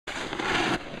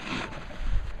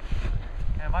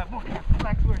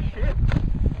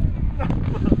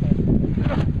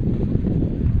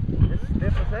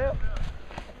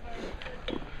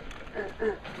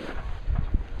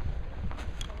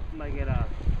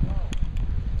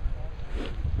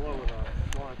board with a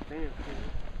small stance.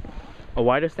 A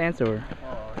wider stance or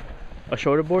a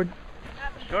shorter board?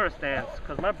 Shorter stance,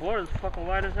 because my board is fucking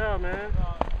wide as hell, man.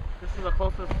 This is the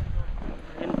closest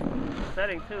in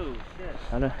setting too. Shit.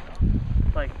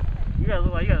 It's like, you guys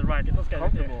look like you guys ride this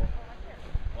comfortable.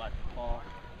 Watch it fall.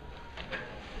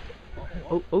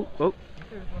 Oh, oh, oh.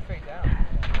 Straight down.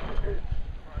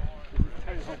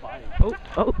 Oh,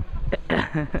 oh.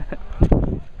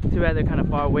 Too bad they're kind of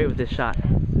far away with this shot.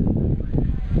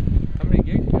 How many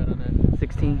gigs you got on that?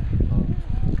 16.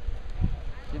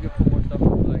 You can put more stuff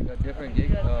on, like a different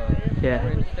gig.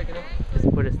 Yeah. Just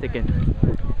put a stick in.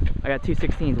 I got two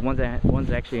 16s.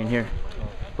 One's actually in here.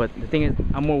 But the thing is,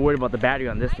 I'm more worried about the battery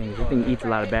on this thing. This thing eats a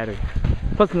lot of battery.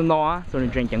 Plus the no, so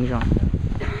it's drink young.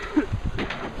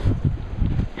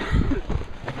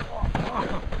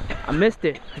 I missed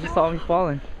it. I just saw me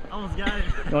falling. Almost got it.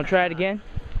 You wanna try it again?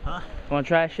 Huh? You wanna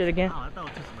try that shit again? Oh, I thought it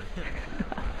was just my hip.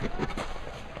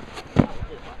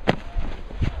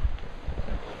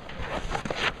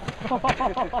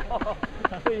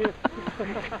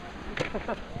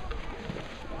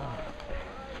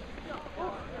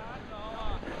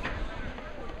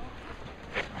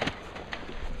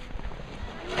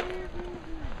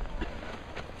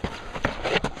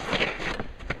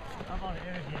 I'm on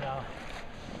energy now.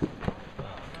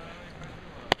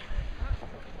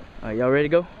 Alright, y'all ready to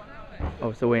go?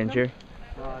 Oh, still waiting, Jerry.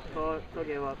 Still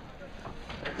gave up.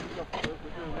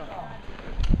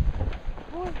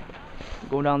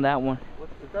 Go down that one.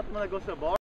 Is that the one that goes to the bar?